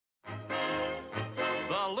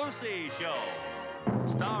The Lucy Show,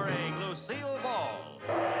 starring Lucille Ball.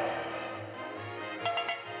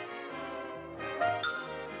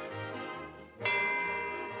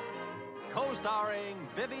 Co-starring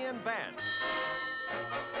Vivian Vance.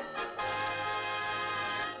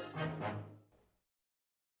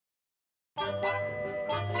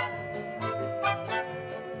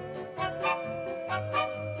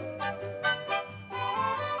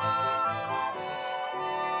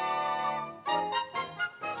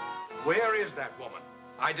 Where is that woman?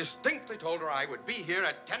 I distinctly told her I would be here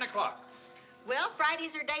at 10 o'clock. Well,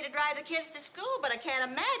 Friday's her day to drive the kids to school, but I can't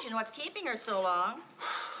imagine what's keeping her so long.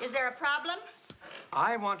 Is there a problem?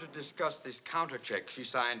 I want to discuss this counter check she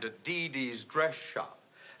signed at Dee Dee's dress shop.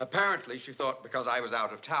 Apparently, she thought because I was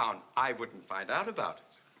out of town, I wouldn't find out about it.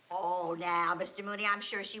 Oh, now, Mr. Mooney, I'm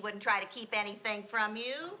sure she wouldn't try to keep anything from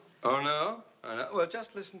you. Oh, no? Oh, no? Well,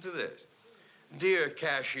 just listen to this. Dear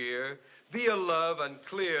cashier, be a love and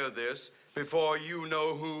clear this before you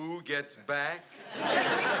know who gets back.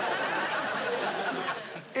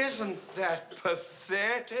 Isn't that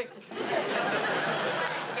pathetic?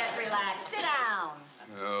 Just relax. Sit down.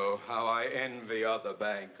 Oh, how I envy other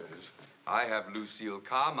bankers. I have Lucille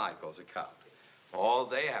Carmichael's account. All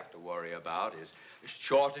they have to worry about is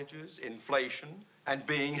shortages, inflation, and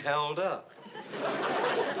being held up.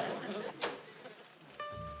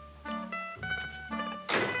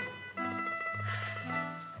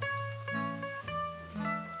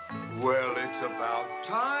 Well, it's about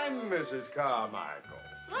time, Mrs. Carmichael.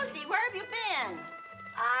 Lucy, where have you been?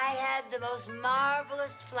 I had the most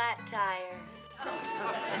marvelous flat tire.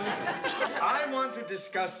 I want to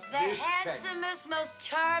discuss The this check. handsomest, most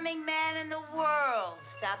charming man in the world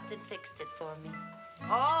stopped and fixed it for me.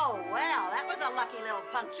 Oh, well, that was a lucky little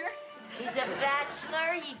puncture. He's a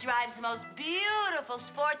bachelor. He drives the most beautiful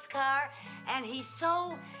sports car, and he's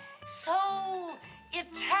so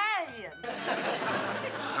Italian.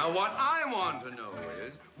 Now, what I want to know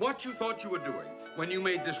is what you thought you were doing when you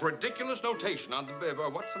made this ridiculous notation on the bib.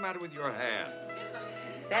 What's the matter with your hand?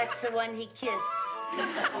 That's the one he kissed.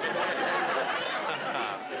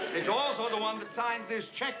 It's also the one that signed this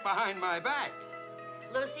check behind my back.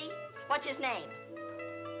 Lucy, what's his name?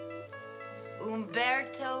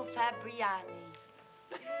 Umberto Fabriani.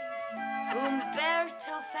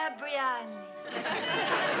 Umberto Fabriani.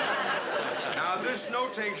 Now, this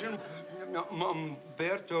notation,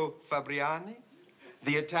 Umberto Fabriani,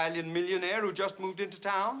 the Italian millionaire who just moved into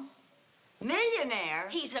town? Millionaire?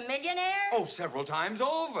 He's a millionaire? Oh, several times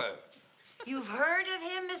over. You've heard of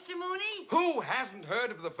him, Mr. Mooney? Who hasn't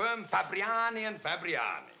heard of the firm Fabriani and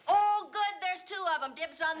Fabriani? Oh, good. There's two of them.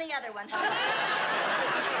 Dibs on the other one.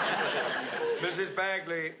 Mrs.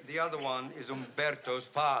 Bagley, the other one is Umberto's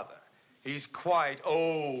father. He's quite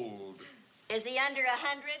old. Is he under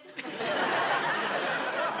 100?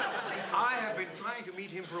 I have been trying to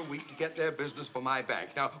meet him for a week to get their business for my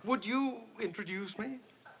bank. Now, would you introduce me?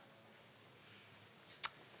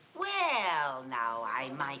 Well, now, I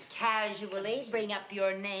might casually bring up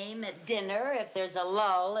your name at dinner if there's a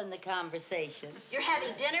lull in the conversation. You're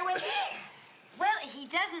having dinner with him? Well, he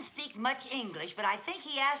doesn't speak much English, but I think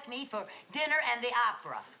he asked me for dinner and the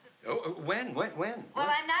opera. Oh, when? Well,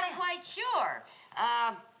 I'm not quite sure.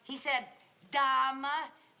 He said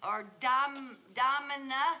dama or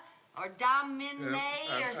domina or domine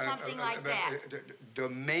or something like that.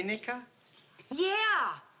 Domenica?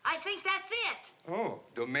 Yeah, I think that's it. Oh,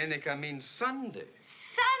 Domenica means Sunday.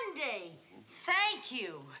 Sunday. Thank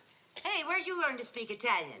you. Hey, where'd you learn to speak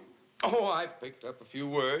Italian? Oh, I picked up a few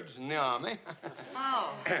words in the army.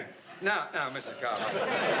 Oh. Now, Mrs. Carmichael.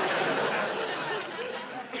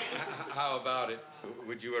 How about it?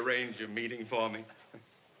 Would you arrange a meeting for me?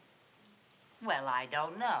 Well, I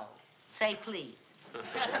don't know. Say please.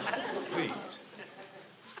 Please.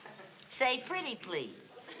 Say pretty please.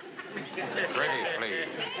 Pretty, please.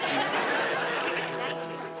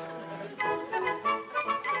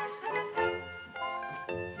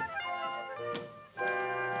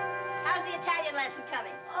 How's the Italian lesson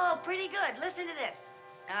coming? Oh, pretty good. Listen to this.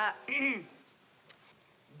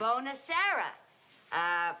 Buonasera.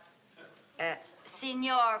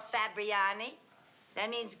 Signor Fabriani. That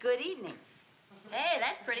means good evening. Hey,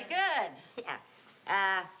 that's pretty good.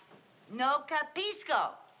 Yeah. No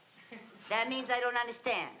capisco. That means I don't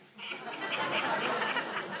understand.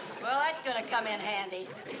 Well, that's gonna come in handy.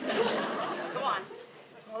 Go on.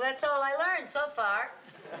 Well, that's all I learned so far.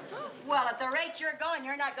 Well, at the rate you're going,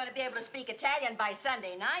 you're not gonna be able to speak Italian by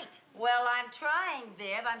Sunday night. Well, I'm trying,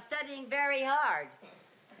 Viv. I'm studying very hard.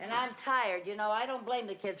 And I'm tired. You know, I don't blame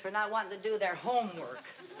the kids for not wanting to do their homework.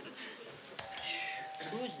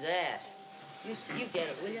 Who's that? You get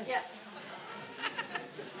it, will you? Yeah.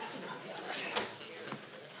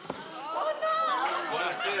 Oh, no.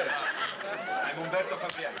 Buonasera. I'm Umberto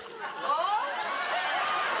Fabriano. Oh?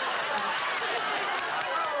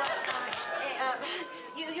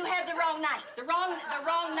 You have the wrong night. The wrong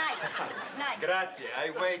night. Grazie.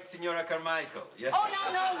 I wait, Signora Carmichael. Yes. Oh,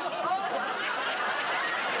 no. Oh.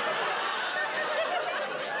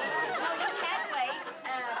 No, you can't wait.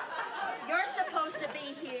 You're supposed to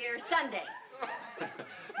be here Sunday.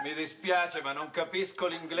 Mi dispiace, ma non capisco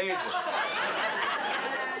l'inglese.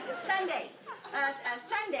 Sunday.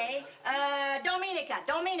 Sunday.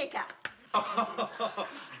 Domenica. Oh,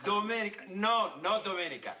 domenica. No, not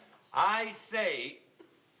domenica. I say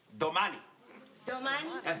domani. Domani?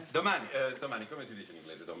 Domani, come si dice in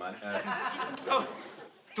inglese domani? Oh,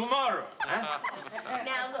 tomorrow.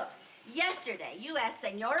 Now, look. Yesterday, you asked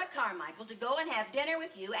Senora Carmichael to go and have dinner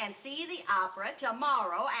with you and see the opera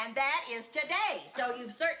tomorrow, and that is today. So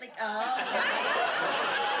you've certainly...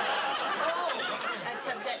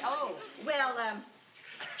 Well,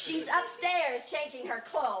 she's upstairs changing her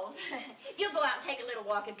clothes. You go out and take a little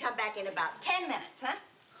walk and come back in about 10 minutes, huh?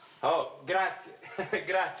 Oh, grazie.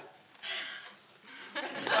 Grazie.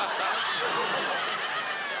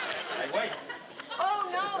 I wait. Oh,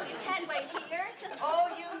 no, you can't wait here. Oh,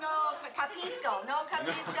 you know, capisco. No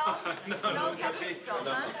capisco? No capisco, capisco,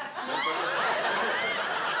 no. huh?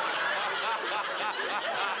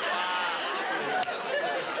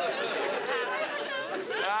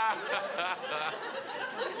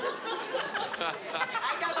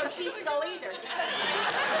 I don't capisco either.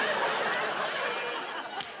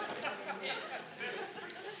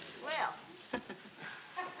 Well.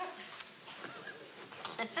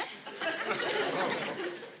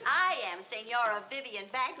 I am Signora Vivian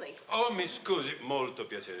Bagley. Oh, mi scusi, molto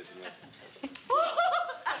piacere, signora.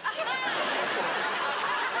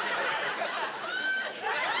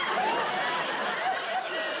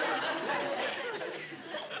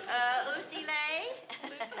 Lucille?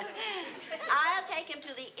 I'll take him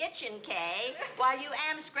to the Itchin' K while you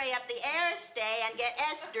amscray up the air stay and get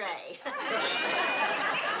estray.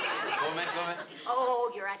 Come?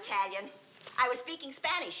 Oh, you're Italian. I was speaking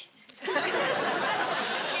Spanish.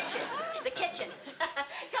 The kitchen.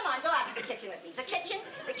 Come on, go out to the kitchen with me. The kitchen.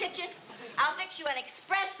 I'll fix you an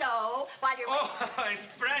espresso while you're... Oh,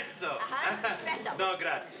 espresso. Espresso. No,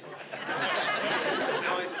 grazie.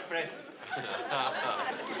 No espresso.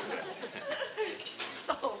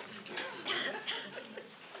 Oh.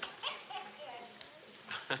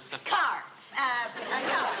 Car.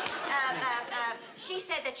 She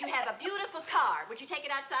said that you have a beautiful car. Would you take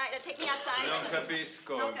it outside? Take me outside? Non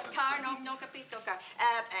capisco. No capisco car.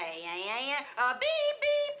 Beep,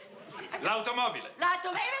 beep. L'automobile.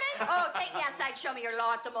 L'automobile? Oh, take me outside, show me your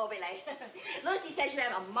l'automobile. Lucy says you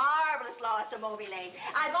have a marvelous l'automobile.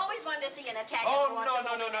 I've always wanted to see an Italian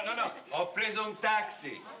automobile. No. Ho preso un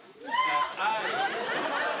taxi. You took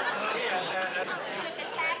a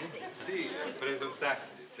taxi. Sì, ho preso un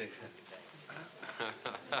taxi, sì.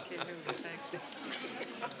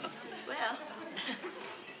 Well...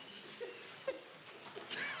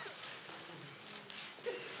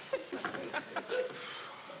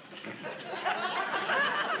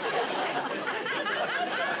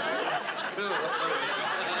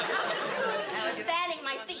 I was fanning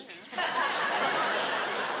my feet.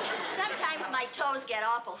 Sometimes my toes get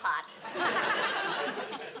awful hot.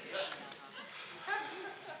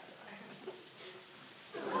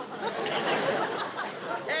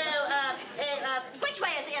 Which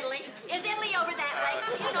way is Italy? Is Italy over that way?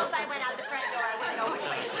 You know, if I went out the front door, I wouldn't know which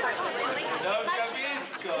way starts to Italy. Non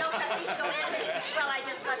capisco. No capisco Italy. Well, I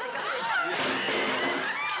just love to go this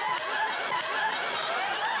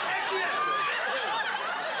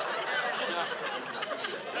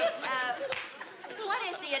What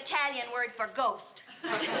is the Italian word for ghost?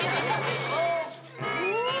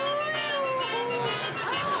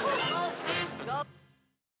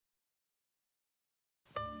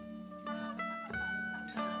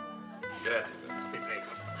 Grazie.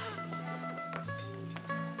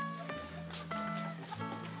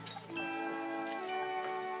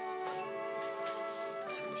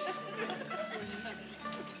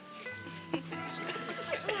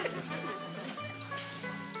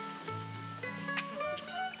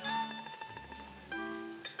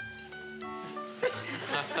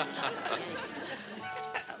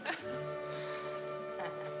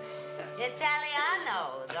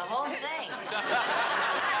 Italiano, the whole thing.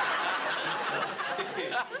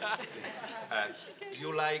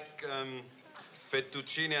 You like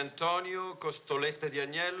fettuccine Antonio, costolette di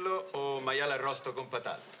agnello o maiale arrosto con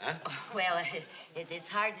patate? Eh? Well, it's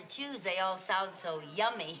hard to choose. They all sound so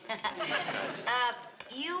yummy.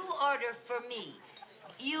 You order for me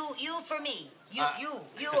You for me.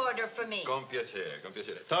 You order for me. Con piacere, con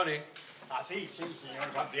piacere. Tony? Ah, sì, signor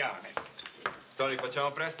Fabriani. Tony,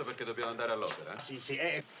 facciamo presto perché dobbiamo andare all'opera.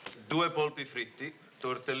 Sì. 2 polpi fritti,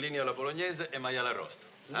 tortellini alla bolognese e maiale arrosto.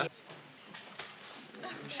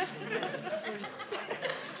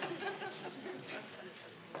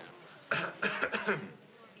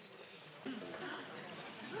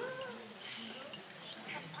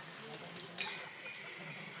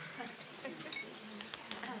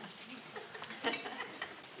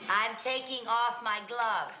 I'm taking off my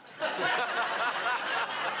gloves.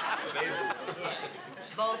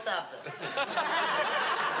 Both of them.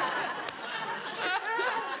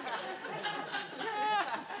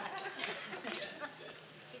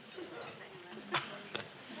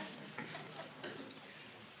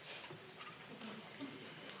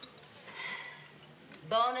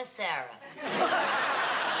 Buonasera.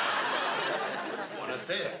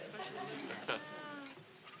 Buonasera.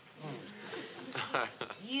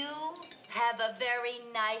 You have a very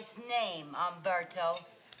nice name, Umberto.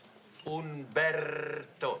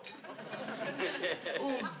 Umberto.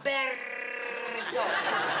 Umberto.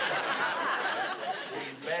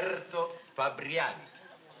 Umberto Fabriani.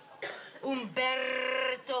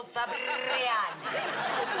 Umberto Fabriani.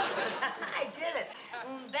 I did it.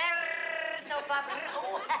 Umberto Fabriani.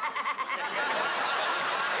 Oh.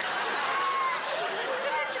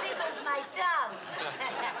 That tickles my tongue.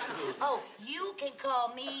 Oh, you can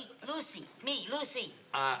call me Lucy. Me, Lucy.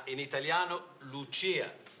 Ah, in italiano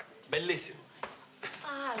Lucia. Bellissimo.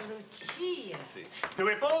 Ah, Lucia. Sì.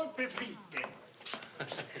 2 polpe fritte.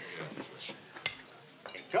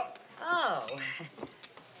 Ecco. Oh.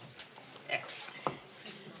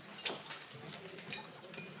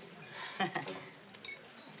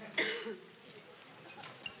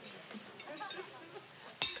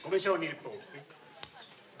 Come sono i polpi?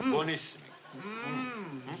 Buonissimi.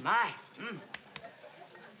 My.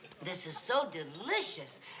 This is so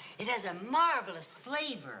delicious. It has a marvelous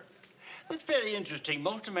flavor. That's very interesting.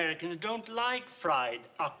 Most Americans don't like fried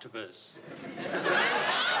octopus.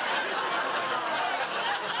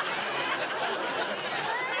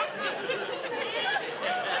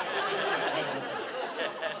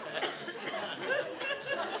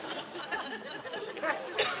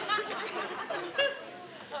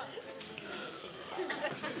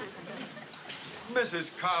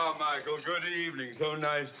 Mrs. Carmichael, good evening. So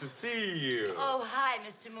nice to see you. Oh, hi,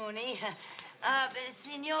 Mr. Mooney.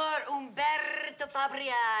 Signor Umberto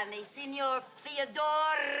Fabriani, Signor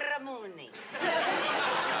Theodore Mooney.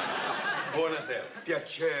 Buonasera.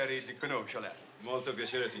 Piacere di conoscerla. Molto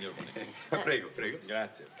piacere, signor Mooney. Prego, prego.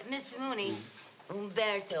 Grazie. Mr. Mooney,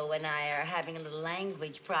 Umberto and I are having a little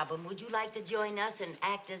language problem. Would you like to join us and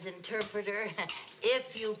act as interpreter?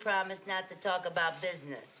 If you promise not to talk about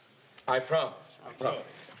business. I promise. I promise.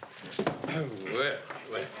 Well.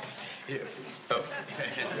 Here.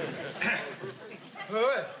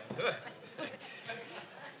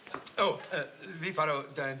 Oh. Vi farò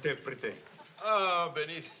da interprete. Ah,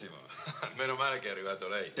 benissimo. Meno male che è arrivato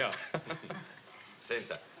lei. No.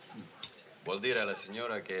 Senta, vuol dire alla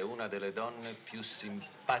signora che è una delle donne più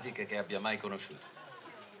simpatiche che abbia mai conosciuto.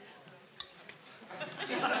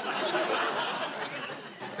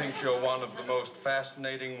 Thinks you're one of the most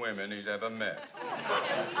fascinating women he's ever met.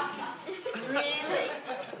 Really?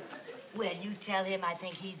 Well, you tell him I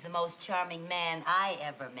think he's the most charming man I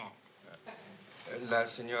ever met. La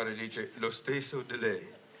signora dice lo stesso di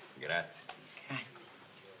lei. Grazie.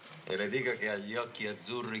 E le dica che ha gli occhi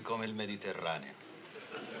azzurri come il Mediterraneo.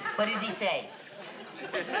 What did he say?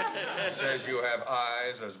 Says you have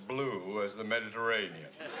eyes as blue as the Mediterranean.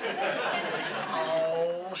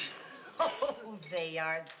 Oh, they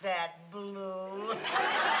aren't that blue.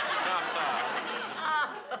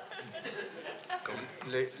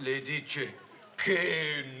 Le dice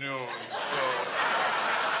che non so.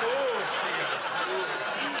 Oh, sia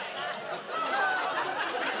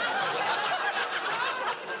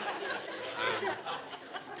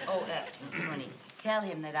Mr. Mooney, tell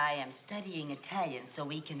him that I am studying Italian so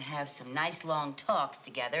we can have some nice long talks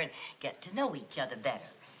together and get to know each other better.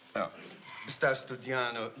 No, sta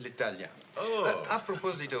studiando l'italiano. Oh. A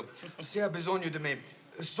proposito, se ha bisogno di me,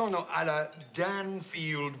 sono alla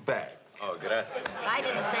Danfield Bank. Oh, grazie. I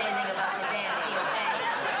didn't say anything about the Danfield Bank.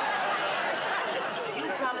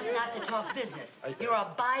 You promised not to talk business. You're a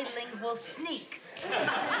bilingual sneak.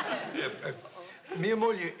 Mia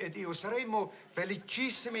moglie ed io saremmo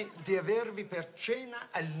felicissimi di avervi per cena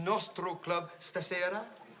al nostro club stasera.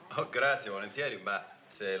 Oh, grazie, volentieri, ma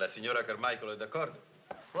se la signora Carmichael è d'accordo.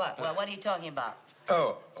 What are you talking about?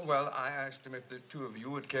 Oh, well, I asked him if the two of you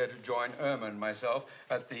would care to join Irma and myself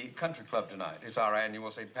at the country club tonight. It's our annual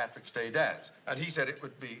St. Patrick's Day dance. And he said it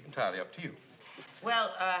would be entirely up to you.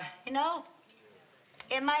 Well, you know,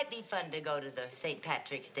 it might be fun to go to the St.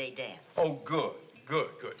 Patrick's Day dance. Oh, good, good,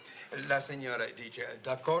 good. La signora dice,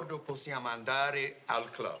 d'accordo, possiamo andare al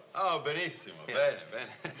club. Oh, benissimo. Bene,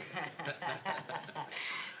 bene.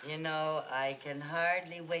 You know, I can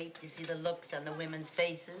hardly wait to see the looks on the women's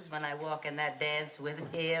faces when I walk in that dance with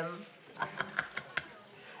him.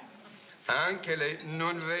 Anche lei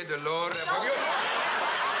non vede l'ora.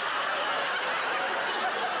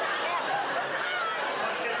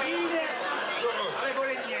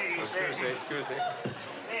 Scusi.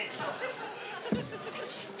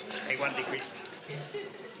 E guardi qui.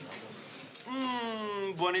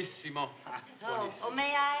 Buonissimo. Oh,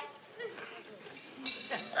 may I?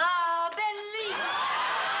 Oh,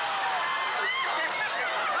 bellissimo!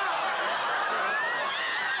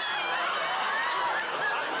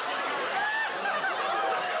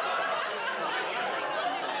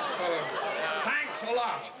 Thanks a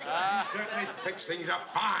lot. You certainly fix things up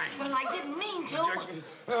fine. Well, I didn't mean to.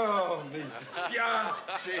 Oh, mi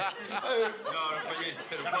dispiace. No, non fa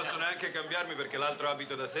niente. Non posso neanche cambiarmi perché l'altro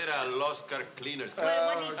abito da sera all'Oscar Cleaners.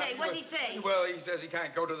 What'd he say? What'd he say? Well, he says he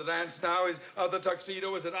can't go to the dance now. His other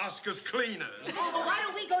tuxedo is at Oscar's Cleaners. Oh, well, why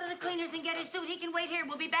don't we go to the cleaners and get his suit? He can wait here.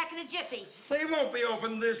 We'll be back in a jiffy. They won't be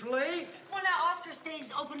open this late. Well, now, Oscar stays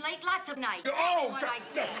open late lots of nights. Oh, That's what I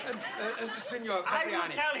said. Signor I will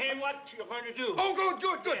Capriani. tell him what you're going to do. Oh,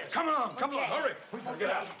 good. Come along, Okay. hurry. We've got to get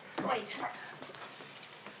out. Wait.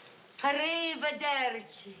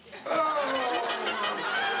 Arrivederci.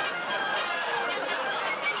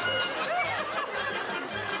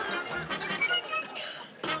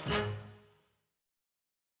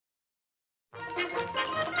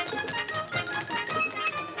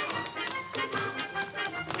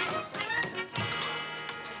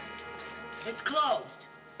 It's closed.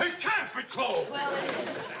 It can't be closed. Well, it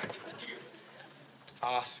is.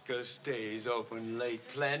 Oscar stays open late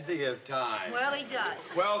plenty of time. Well, he does.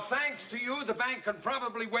 Well, thanks to you, the bank can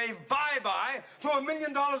probably wave bye-bye to $1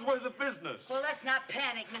 million worth of business. Well, let's not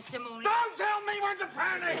panic, Mr. Mooney. Don't tell me when to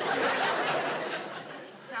panic!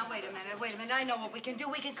 Now, wait a minute. I know what we can do.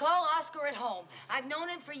 We can call Oscar at home. I've known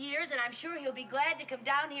him for years, and I'm sure he'll be glad to come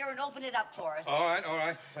down here and open it up for us. All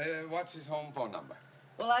right. What's his home phone number?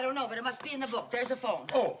 Well, I don't know, but it must be in the book. There's a phone.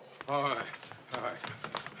 Oh, all right.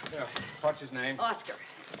 Yeah, what's his name? Oscar.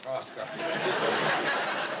 Oscar.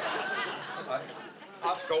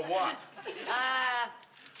 Oscar what?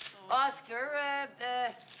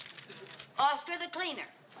 Oscar the cleaner.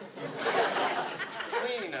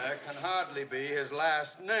 Cleaner can hardly be his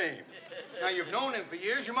last name. Now, you've known him for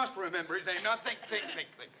years. You must remember his name. Now, think.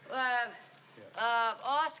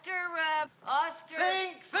 Oscar...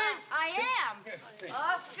 Think! I am. Think.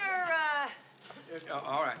 Oscar,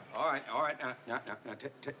 All right. Now,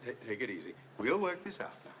 take it easy. We'll work this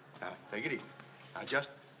out now. Take it easy. Now, just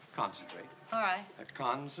concentrate. All right.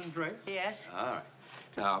 Concentrate. Yes. All right.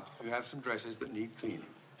 Now, you have some dresses that need cleaning,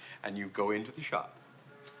 and you go into the shop.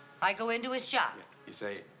 I go into his shop. Yeah. You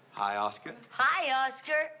say, "Hi, Oscar." Hi,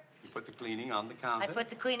 Oscar. You put the cleaning on the counter. I put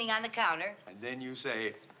the cleaning on the counter. And then you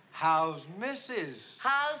say, "How's Mrs.?"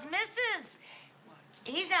 How's Mrs.?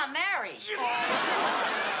 He's not married.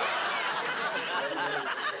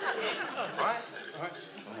 All right.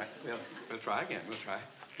 We'll try again.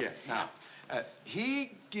 Here, now,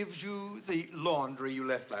 he gives you the laundry you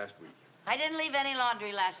left last week. I didn't leave any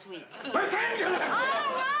laundry last week. Where can you? All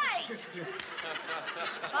right.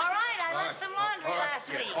 I left some laundry last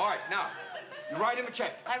week. All right, now, you write him a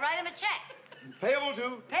check. I write him a check. Payable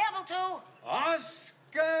to Payable to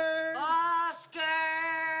Oscar. Oscar.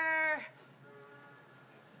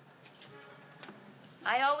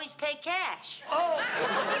 I always pay cash. Oh,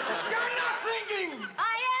 you're not thinking.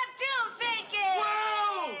 I am too thinking.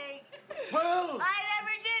 Well. I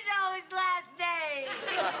never did know his last name.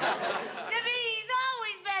 To me, he's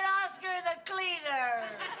always been Oscar the cleaner.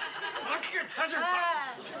 Oscar has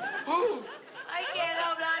Who? I can't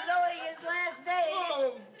help not knowing his last name.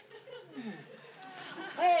 Oh.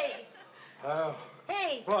 Hey. Oh.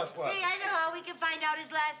 Hey. What? Hey, I know how we can find out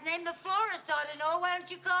his last name. The florist ought to know. Why don't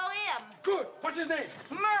you call him? Good. What's his name?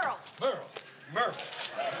 Merle. Merle. Merle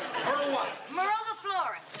what? Merle the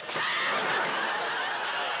florist.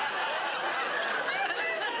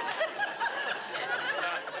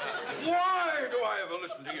 Why do I ever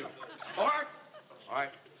listen to you? All right.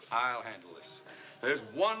 I'll handle this. There's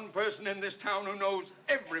one person in this town who knows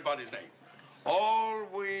everybody's name. All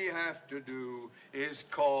we have to do is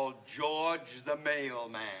call George the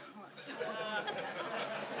mailman.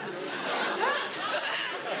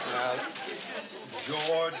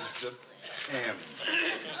 George the M.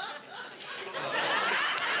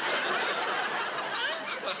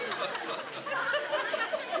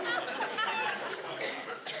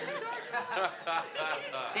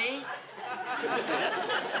 See?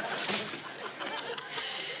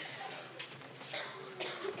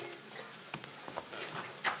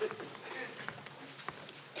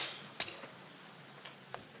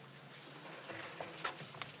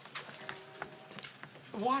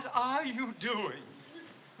 What are you doing?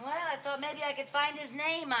 Well, I thought maybe I could find his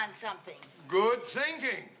name on something. Good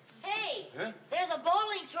thinking. Hey, Huh? there's a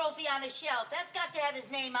bowling trophy on the shelf. That's got to have his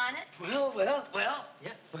name on it. Well,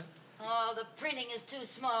 yeah. Oh, the printing is too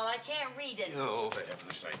small. I can't read it. Oh, for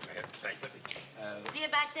heaven's sake, for heaven's sake. See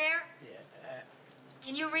it back there? Yeah.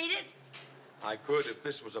 Can you read it? I could if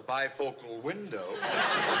this was a bifocal window.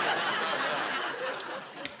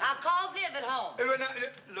 I'll call Viv at home.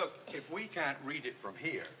 Look, if we can't read it from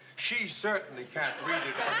here, she certainly can't read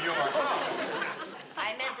it from your home.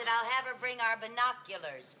 I meant that I'll have her bring our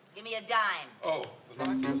binoculars. Give me a dime. Oh,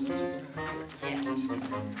 binoculars. Yes.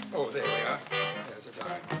 Oh, there we are. There's a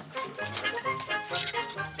dime.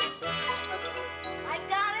 I've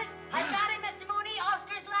got it. I've got it, Mr. Mooney.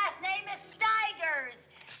 Oscar's last name is Steigers.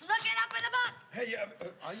 Look it up in the book. Hey,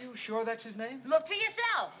 are you sure that's his name? Look for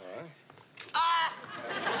yourself. All right.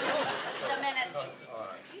 Just a minute. All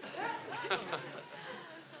right.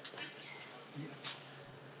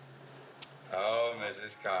 Oh,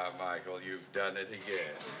 Mrs. Carmichael, you've done it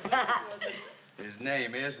again. His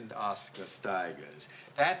name isn't Oscar Steigers.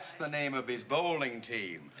 That's the name of his bowling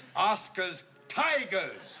team. Oscar's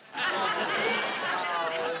Tigers.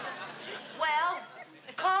 Well,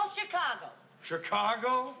 call Chicago.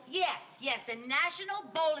 Chicago? Yes, the National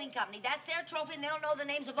Bowling Company. That's their trophy, and they'll know the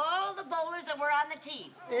names of all the bowlers that were on the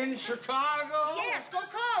team. In Chicago? Yes, go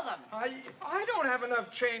call them. I don't have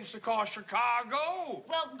enough change to call Chicago.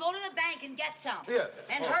 Well, go to the bank and get some. Yeah.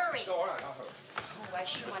 And hurry. All right, I'll hurry. Oh, I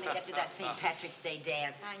sure want to get to that St. Patrick's Day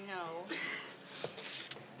dance. I know.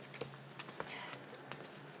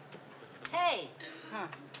 Hey. Huh.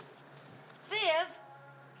 Viv,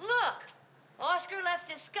 look. Oscar left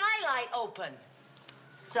his skylight open.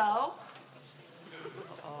 So?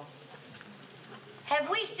 Have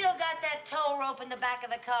we still got that tow rope in the back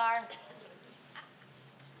of the car?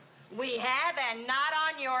 We have, and not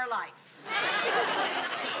on your life.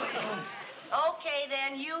 Okay,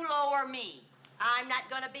 then, you lower me. I'm not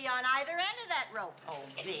going to be on either end of that rope. Oh,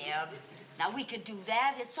 Viv. Now, we could do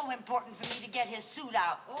that. It's so important for me to get his suit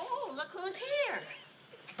out. Oh, look who's here.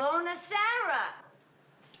 Bonasera.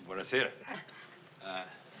 Buonasera.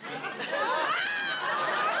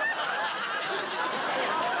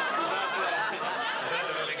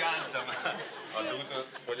 Scusate l'eleganza, ma ho dovuto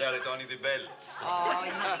spogliare Tony Di Bello. Oh,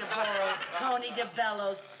 you must have borrowed Tony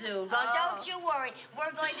DeBello's suit. Well, don't you worry.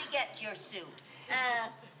 We're going to get your suit.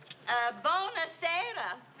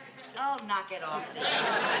 Bonasera. Oh, knock it off.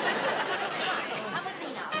 Come with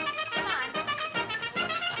me now. Come on.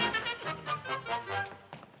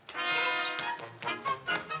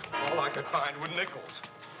 All I could find were nickels.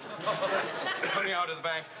 Coming out of the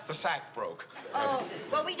bank, the sack broke. Oh,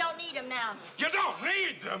 well, we don't need him now. You don't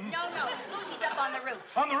need them. No. Lucy's up on the roof.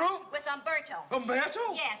 On the roof? With Umberto.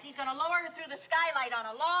 Umberto? Yes, he's going to lower her through the skylight on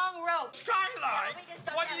a long rope. Skylight? Yeah, we just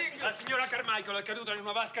don't What have do you... it. La signora Carmichael è caduta in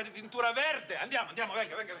una vasca di tintura verde. Andiamo,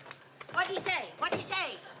 venga. What'd he say?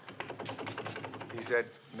 He said,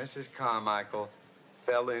 Mrs. Carmichael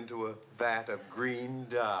fell into a vat of green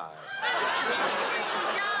dye.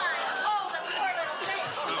 Oh, the poor little thing.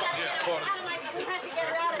 We have to get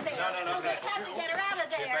her out of there. No. We just have to get her out of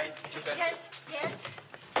there. Yes.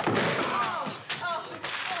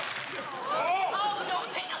 Oh, don't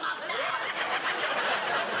pick him up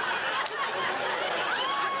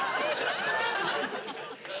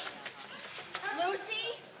now. Lucy?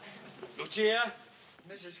 Lucia?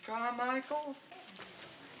 Mrs. Carmichael?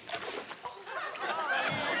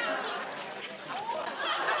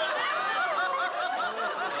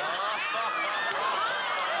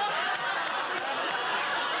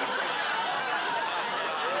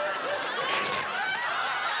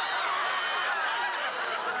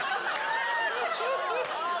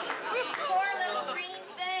 Poor little green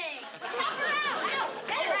thing. Help her out.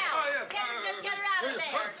 Get her out. Get her out of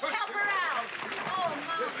there. Help her out. Oh,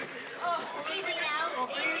 Mom. Oh, easy now.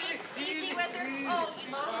 Easy with her. Oh,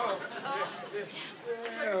 slow. Oh. Put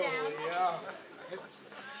her down.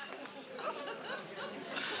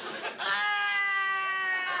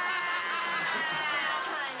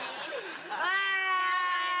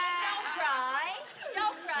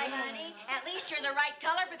 Don't cry, honey. At least you're the right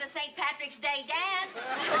color for the St. Patrick's Patrick's Day dance.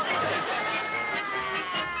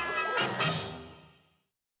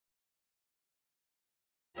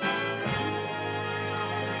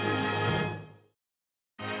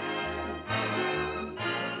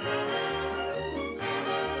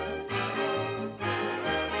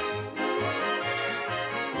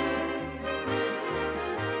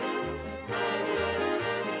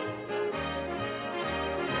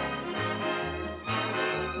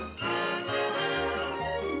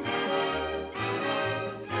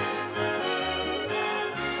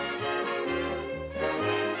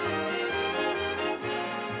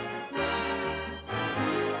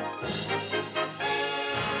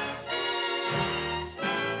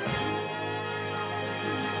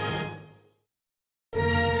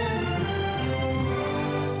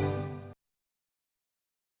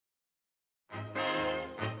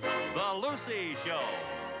 The Lucy Show,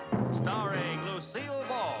 starring Lucille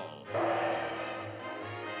Ball.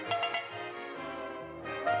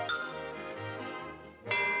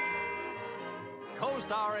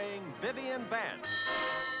 Co-starring Vivian Vance.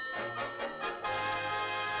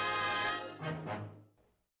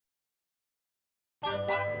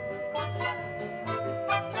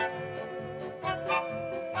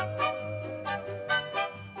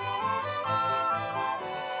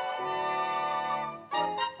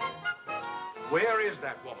 Where is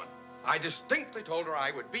that woman? I distinctly told her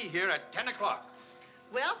I would be here at 10 o'clock.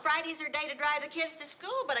 Well, Friday's her day to drive the kids to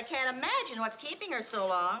school, but I can't imagine what's keeping her so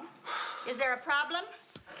long. Is there a problem?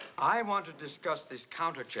 I want to discuss this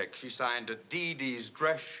counter check she signed at Dee Dee's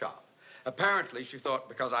dress shop. Apparently, she thought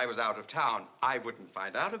because I was out of town, I wouldn't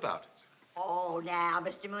find out about it. Oh, now,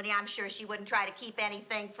 Mr. Mooney, I'm sure she wouldn't try to keep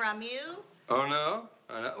anything from you. Oh, no?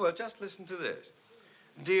 Oh, no? Well, just listen to this.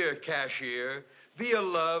 Dear cashier, be a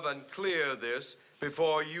love and clear this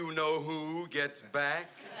before you know who gets back.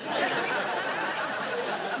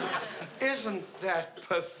 Isn't that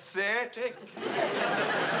pathetic?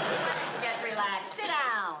 Just relax. Sit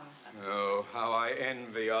down. Oh, how I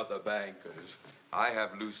envy other bankers. I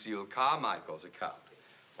have Lucille Carmichael's account.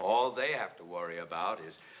 All they have to worry about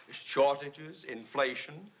is shortages,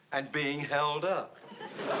 inflation, and being held up.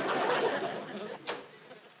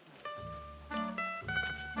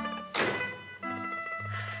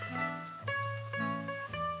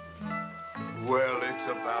 Well, it's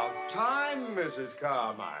about time, Mrs.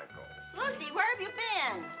 Carmichael. Lucy, where have you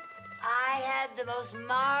been? I had the most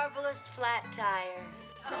marvelous flat tire.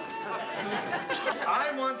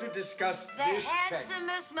 I want to discuss The this check.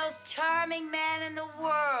 handsomest, most charming man in the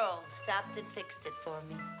world stopped and fixed it for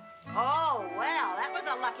me. Oh, well, that was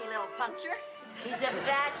a lucky little puncture. He's a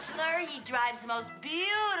bachelor. He drives the most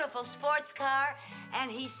beautiful sports car,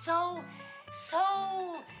 and he's so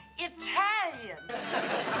Italian.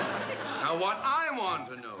 Now, what I want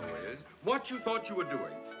to know is what you thought you were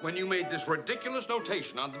doing when you made this ridiculous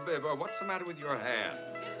notation on the... What's the matter with your hand?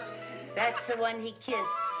 That's the one he kissed.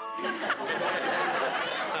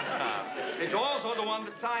 It's also the one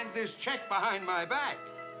that signed this check behind my back.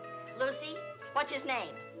 Lucy, what's his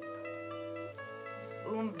name?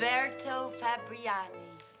 Umberto Fabriani.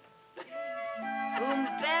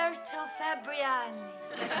 Umberto Fabriani.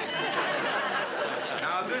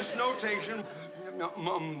 Now, this notation...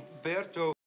 Umberto...